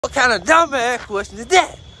What kind of dumbass question is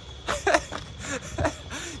that?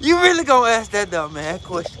 You really gonna ask that dumbass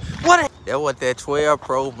question? That's what that 12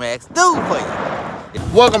 Pro Max do for you.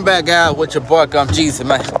 Welcome back, guys, with your boy Gump Jesus,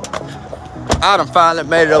 man. I done finally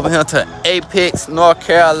made it over here to Apex, North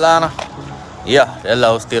Carolina. Yeah, that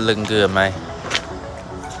load still looking good, man.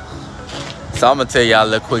 So I'm gonna tell y'all a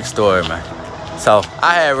little quick story, man. So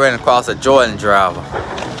I had ran across a Jordan driver,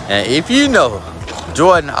 and if you know,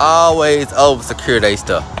 Jordan always over secure their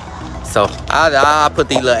stuff. So I put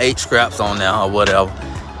these little 8 scraps on there or whatever,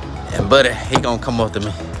 and buddy, he gonna come up to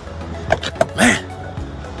me. Man,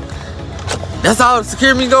 that's all the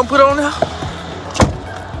security gonna put on there?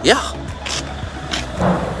 Yeah.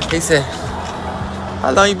 He said,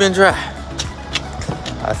 how long you been driving?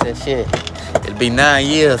 I said, shit, it'll be 9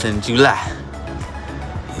 years in July.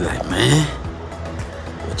 He's like, man,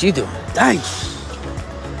 what you doing? Dang.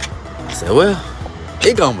 I said, well,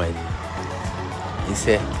 he gonna make it. He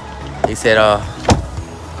said,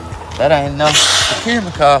 that ain't no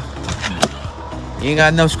security car. You ain't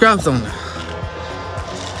got no scraps on there.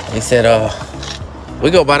 He said,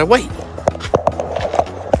 we go by the weight.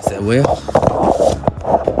 I said, well,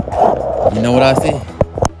 you know what I said?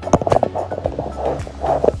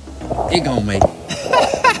 He gonna make it.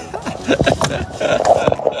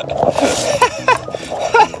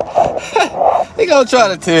 He gonna try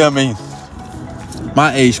to tell me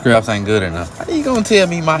my 8 scraps ain't good enough. How you gonna tell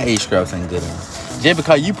me my 8 scraps ain't good enough? Just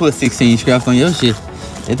because you put 16 scraps on your shit,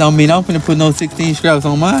 it don't mean I'm finna put no 16 scraps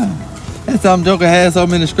on mine. That some joker had so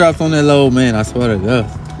many scraps on that load, man, I swear to God.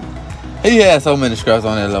 He had so many scraps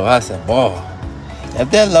on that load. I said, boy, if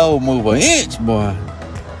that load move an inch, boy,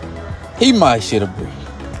 he might shit a brick.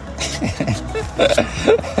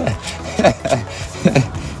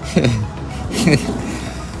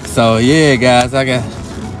 So yeah, guys, I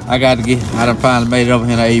done finally made it over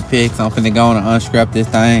here to Apex. I'm finna go on and unscrap this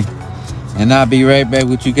thing, and I'll be right back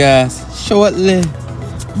with you guys shortly.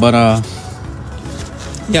 But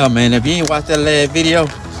yeah, man, if you ain't watched that last video,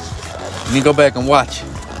 you need to go back and watch it,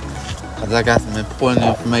 cause I got some important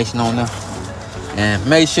information on there. And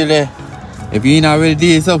make sure that if you ain't already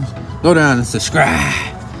did so, go down and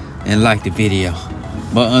subscribe and like the video.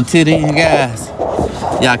 But until then, guys,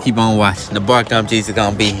 y'all keep on watching. The boy Gump Jesus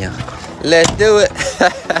gonna be here. Let's do it.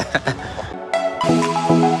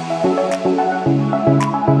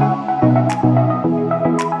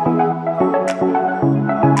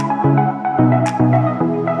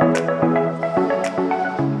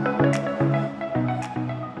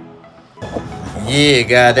 Yeah,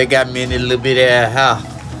 guys, they got me in a little bit of that house.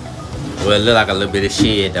 Well, it look like a little bit of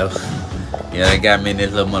shit, though. Yeah, they got me in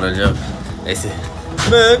this little mother joke. They said,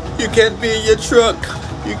 man, you can't be in your truck.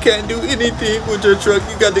 You can't do anything with your truck.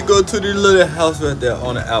 You got to go to the little house right there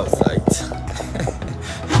on the outside.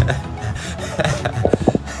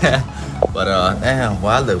 But, damn, boy,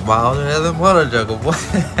 I look balling as a mother joker, boy.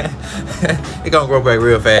 It gonna grow back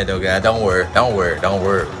real fast, though, guys. Don't worry. Don't worry. Don't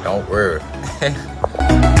worry. Don't worry.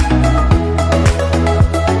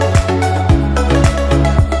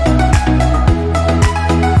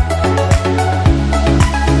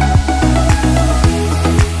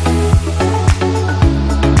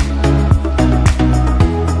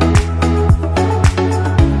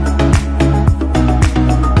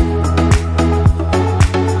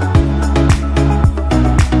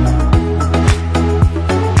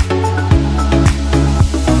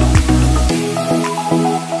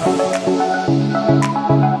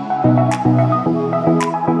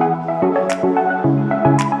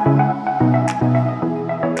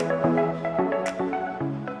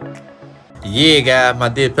 Yeah, guys, my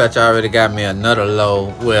dispatcher already got me another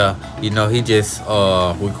load. Well, you know, he just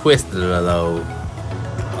requested a load.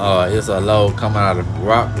 It's a load coming out of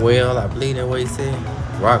Rockwell, I believe that's what he said.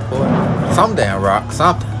 Rockport, some damn rock,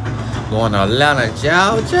 something. Going to Atlanta,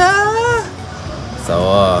 Georgia.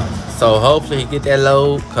 So hopefully he get that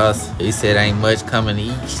load, cause he said ain't much coming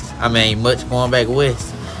east. I mean, ain't much going back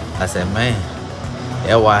west. I said, man,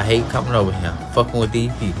 that's why I hate coming over here, fucking with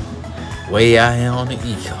these people way out here on the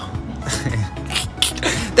East Coast.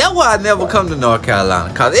 That's why I never come to North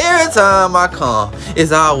Carolina, cause every time I come,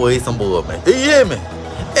 it's always some bull, man. Do you hear me?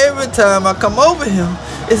 Every time I come over here,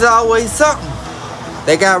 it's always something.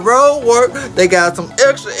 They got road work, they got some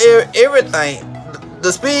extra everything.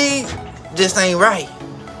 The speed just ain't right.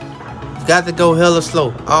 You got to go hella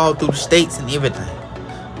slow all through the states and everything.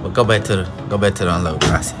 But go back to the unload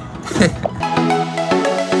process.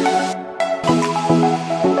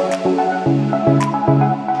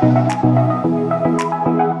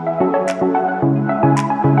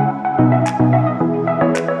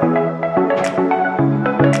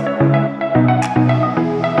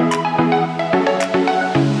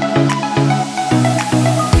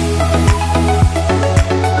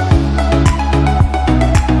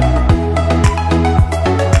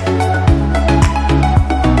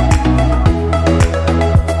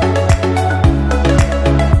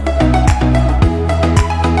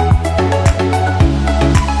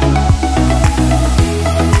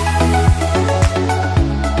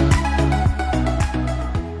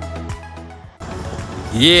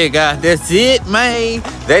 Yeah, guys, that's it, man.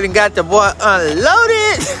 They done got the boy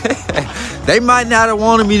unloaded. They might not have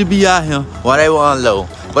wanted me to be out here while they were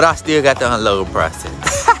unloading, but I still got the unloading process.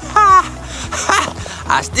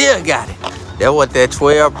 I still got it. That's what that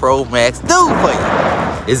 12 Pro Max do for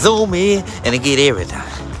you. It zoom in and it get everything.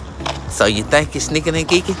 So you think you're sneaking and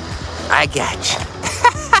geeking? I got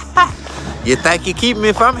you. You think you're keeping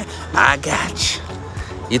me from it? I got you.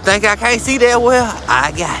 You think I can't see that well?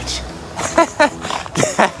 I got you.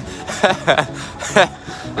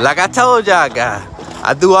 Like I told y'all guys,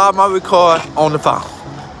 I do all my record on the phone.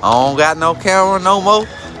 I don't got no camera no more.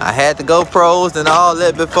 I had the GoPros and all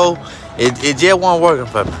that before. It just wasn't working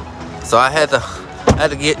for me. So I had to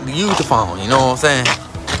use the phone, you know what I'm saying?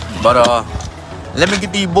 But let me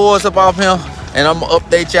get these boards up off here and I'm gonna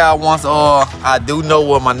update y'all once I do know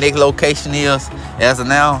where my next location is. As of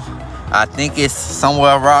now, I think it's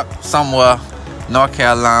somewhere North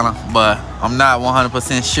Carolina, but I'm not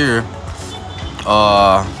 100% sure.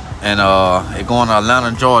 It going to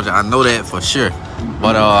Atlanta, Georgia. I know that for sure.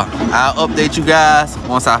 But I'll update you guys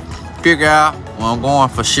once I figure out where I'm going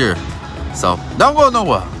for sure. So don't go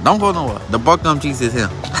nowhere. Don't go nowhere. The Buck Gump Jesus is here.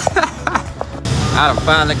 I done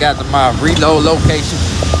finally got to my reload location,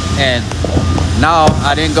 and no,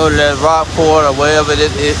 I didn't go to that Rockport or wherever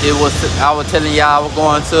it was. I was telling y'all I was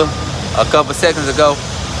going to a couple seconds ago.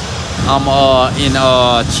 I'm in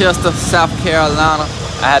Chester, South Carolina.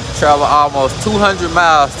 I had to travel almost 200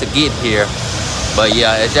 miles to get here. But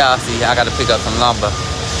yeah, as y'all see, I got to pick up some lumber.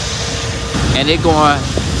 And it going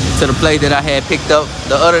to the place that I had picked up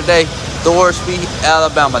the other day, Thorsby,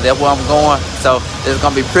 Alabama. That's where I'm going. So it's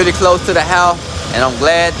going to be pretty close to the house. And I'm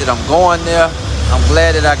glad that I'm going there. I'm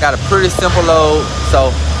glad that I got a pretty simple load.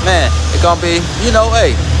 So, man, it's going to be, you know,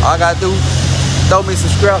 hey, all I got to do, throw me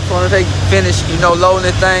some scraps when they finish, you know, loading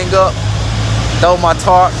this thing up. Throw my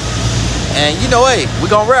tarp. And, you know, hey, we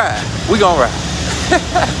going to ride. We going to ride.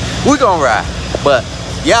 We going to ride. But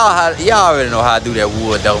y'all already know how I do that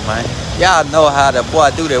wood, though, man. Y'all know how the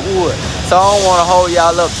boy do that wood. So I don't want to hold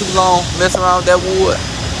y'all up too long messing around with that wood.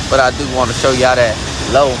 But I do want to show y'all that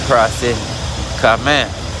load process. Cause, man,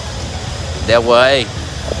 that's where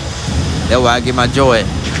I get my joy at,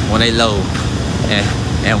 when they load.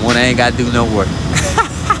 And when I ain't got to do no work.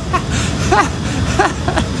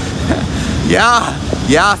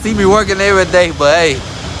 Y'all see me working every day, but hey,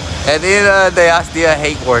 at the end of the day, I still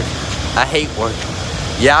hate work. I hate work.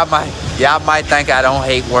 Y'all might think I don't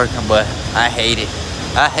hate working, but I hate it.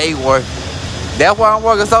 I hate work. That's why I'm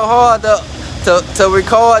working so hard to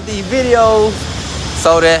record these videos,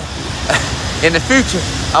 so that in the future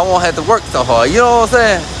I won't have to work so hard. You know what I'm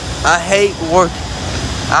saying? I hate work.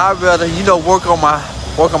 I'd rather, you know, work on my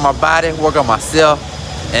body, work on myself,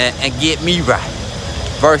 and get me right,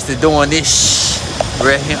 versus doing this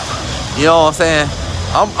right here. You know what I'm saying?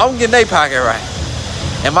 I'm getting their pocket right,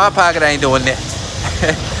 and my pocket ain't doing that.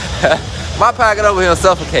 My pocket over here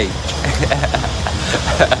suffocating.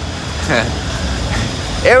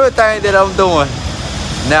 Everything that I'm doing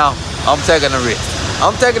now, I'm taking a risk.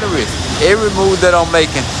 I'm taking a risk. Every move that I'm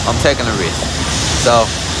making, I'm taking a risk. So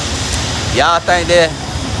y'all think that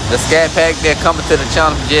the scat pack that coming to the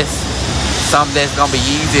channel just something that's gonna be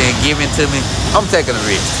easy and given to me? I'm taking a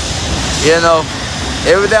risk. You know,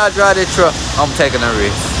 every day I drive this truck, I'm taking a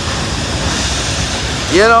risk.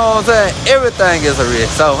 You know what I'm saying? Everything is a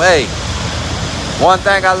risk. So hey, one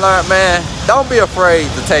thing I learned, man, don't be afraid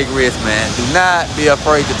to take risks, man. Do not be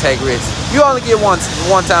afraid to take risks. You only get one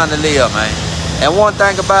time to live, man. And one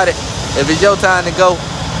thing about it, if it's your time to go,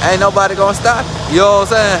 ain't nobody gonna stop you. You know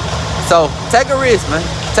what I'm saying? So take a risk, man.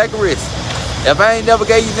 Take a risk. If I ain't never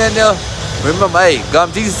gave you nothing else, remember, hey,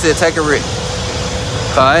 Gump Jesus said take a risk.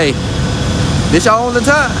 Cause hey, this your only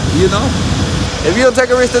time, you know. If you don't take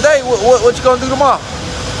a risk today, what you gonna do tomorrow?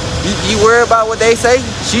 You worry about what they say,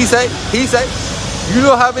 she say, he say. You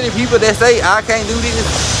know how many people that say I can't do this?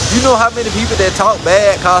 You know how many people that talk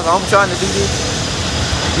bad cause I'm trying to do this?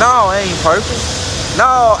 No, I ain't perfect.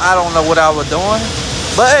 No, I don't know what I was doing.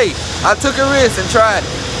 But hey, I took a risk and tried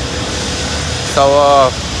it. So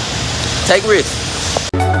take risks.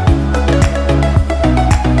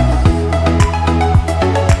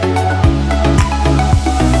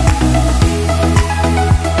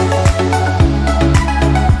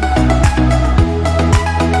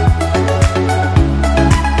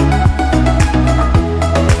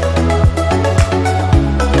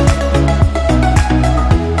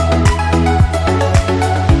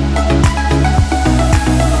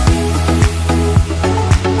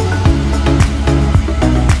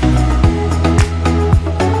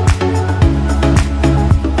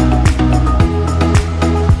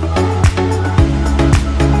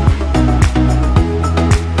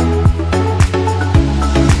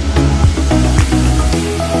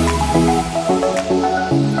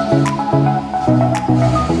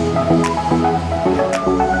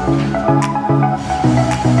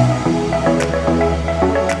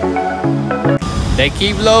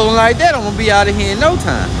 keep loading like that, I'm gonna be out of here in no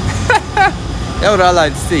time. That's what I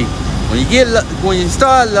like to see. When you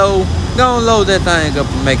start low, don't load that thing up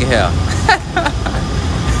and make it happen.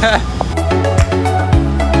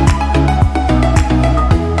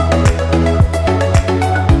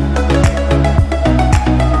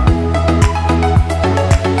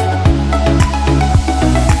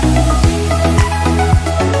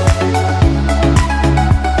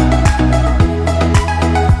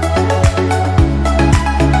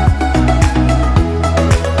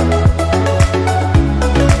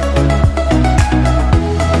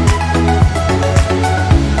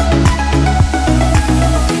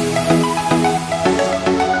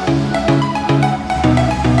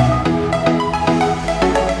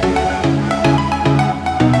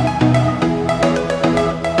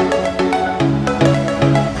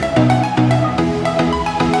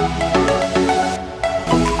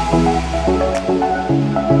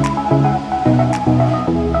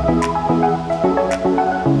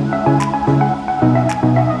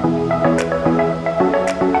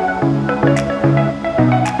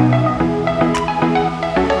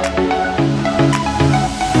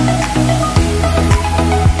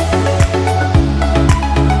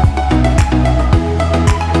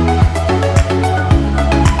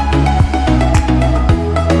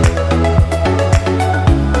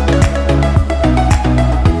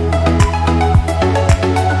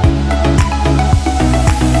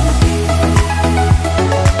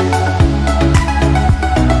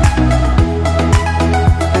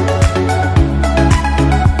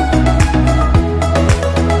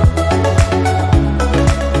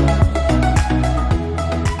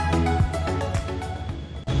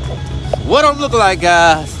 What I'm looking like,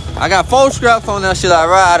 guys, I got 4 scraps on there. Should I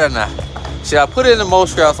ride or not? Should I put in the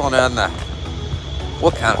most scraps on there or not?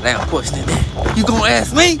 What kind of damn question is that? You gonna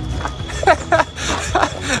ask me?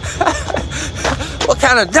 What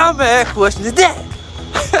kind of dumbass question is that?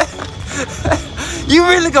 You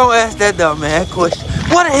really gonna ask that dumbass question?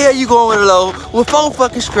 What the hell you going with a load with 4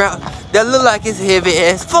 fucking scraps that look like it's heavy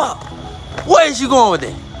as fuck? Where is you going with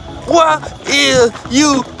that? Where is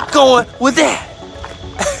you going with that?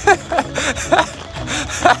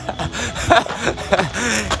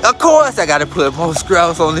 Of course I gotta put more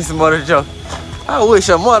scraps on this mother joker. I wish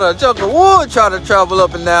a mother joker would try to travel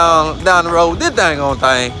up and down the road with this dang on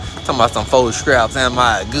thing. Talking about some 4 scraps and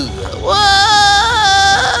my good.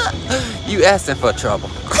 What? You asking for trouble.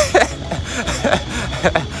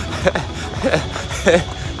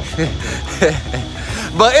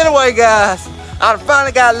 But anyway, guys, I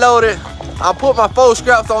finally got loaded. I put my 4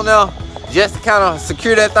 scraps on there just to kind of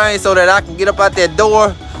secure that thing so that I can get up out that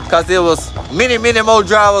door, because there was many more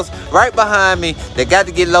drivers right behind me that got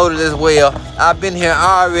to get loaded as well. I've been here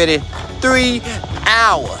already 3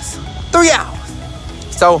 hours. 3 hours.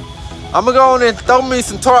 So I'm gonna go on and throw me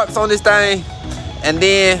some tarps on this thing, and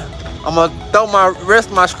then I'm gonna throw my rest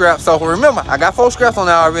of my scraps. So remember, I got 4 scraps on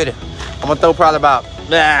there already. I'm gonna throw probably about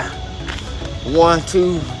 1,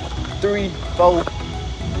 2, 3, 4,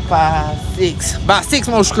 5, 6, about 6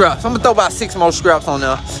 more scraps. I'm gonna throw about 6 more scraps on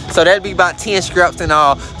there. So that'd be about 10 scraps in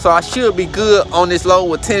all. So I should be good on this load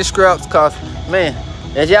with 10 scraps, cause man,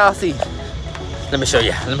 as y'all see, let me show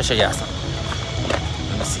y'all something.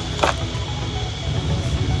 Let me see.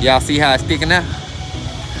 Y'all see how it's sticking out?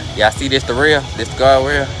 Y'all see this the rail, this the guard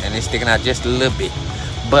rail, and it's sticking out just a little bit.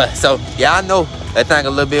 But so y'all know that thing a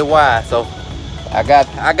little bit wide. So I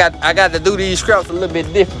got to do these scraps a little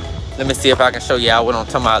bit different. Let me see if I can show y'all what I'm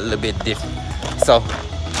talking about a little bit different. So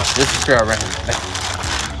this is scrap right here.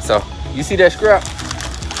 So you see that scrap?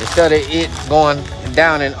 Instead of it going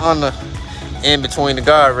down and under in between the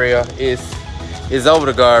guardrail, is over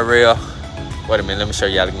the guardrail. Wait a minute, let me show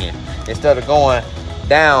y'all again. Instead of going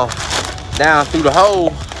down through the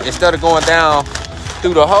hole,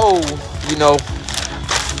 you know,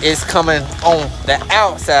 it's coming on the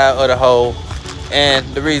outside of the hole. And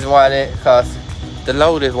the reason why that, because the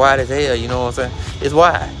load is wide as hell, you know what I'm saying? It's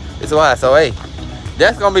wide. So hey,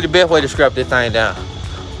 that's gonna be the best way to scrap this thing down.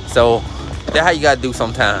 So that's how you gotta do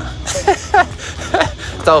sometimes.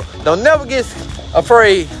 So don't never get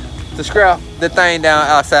afraid to scrap the thing down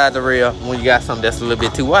outside the rail when you got something that's a little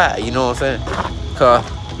bit too wide, you know what I'm saying? Cause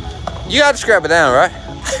you gotta scrap it down, right?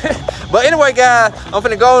 But anyway, guys, I'm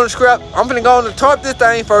finna go on the scrap. I'm finna go on the tarp this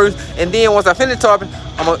thing first, and then once I finish tarping,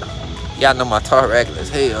 y'all know my tarp regular as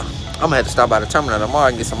hell. I'm gonna have to stop by the terminal tomorrow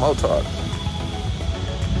and get some more tarp.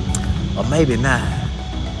 Or maybe not.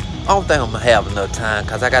 I don't think I'm gonna have enough time,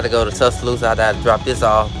 cause I gotta go to Tuscaloosa. I gotta drop this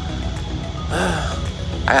off.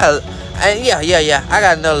 I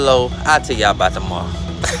got another load. I'll tell y'all about tomorrow.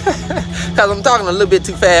 Cause I'm talking a little bit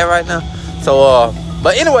too fast right now. So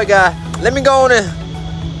but anyway, guys, let me go on and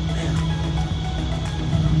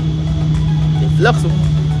flexible,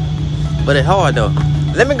 but it's hard though.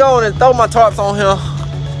 Let me go on and throw my tarps on here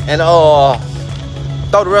and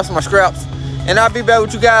throw the rest of my scraps, and I'll be back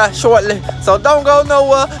with you guys shortly. So don't go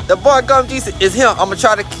nowhere. The boy Gump is here. I'm gonna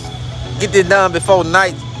try to get this done before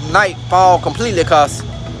nightfall completely, cause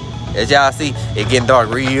as y'all see, it getting dark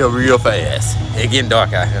real fast. It getting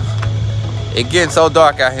dark out here. It getting so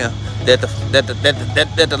dark out here that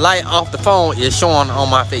the light off the phone is showing on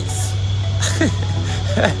my face.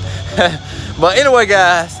 But anyway,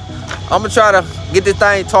 guys, I'm gonna try to get this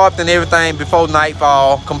thing tarped and everything before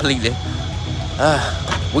nightfall completely.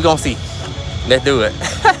 We're gonna see. Let's do it.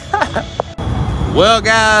 Well,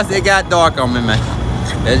 guys, it got dark on me, man.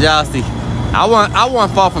 As y'all see, I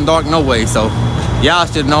wasn't far from dark no way, so y'all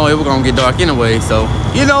should know it was gonna get dark anyway. So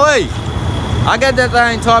you know, hey, I got that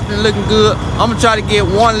thing tarped and looking good. I'm gonna try to get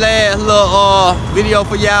one last little video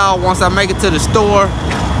for y'all once I make it to the store.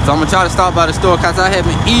 So I'm gonna try to stop by the store because I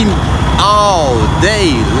haven't eaten all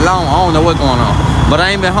day long. I don't know what's going on, but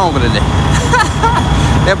I ain't been hungry today.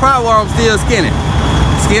 That's probably why I'm still skinny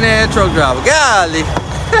ass truck driver. Golly.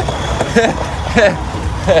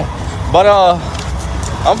 But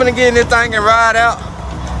I'm gonna get in this thing and ride out.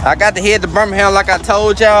 I got to head to Birmingham like I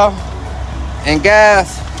told y'all. And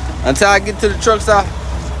guys, until I get to the truck stop,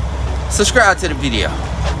 subscribe to the video.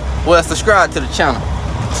 Well, subscribe to the channel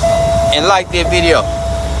and like that video.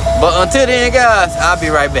 But until then, guys, I'll be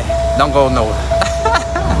right back. Don't go nowhere.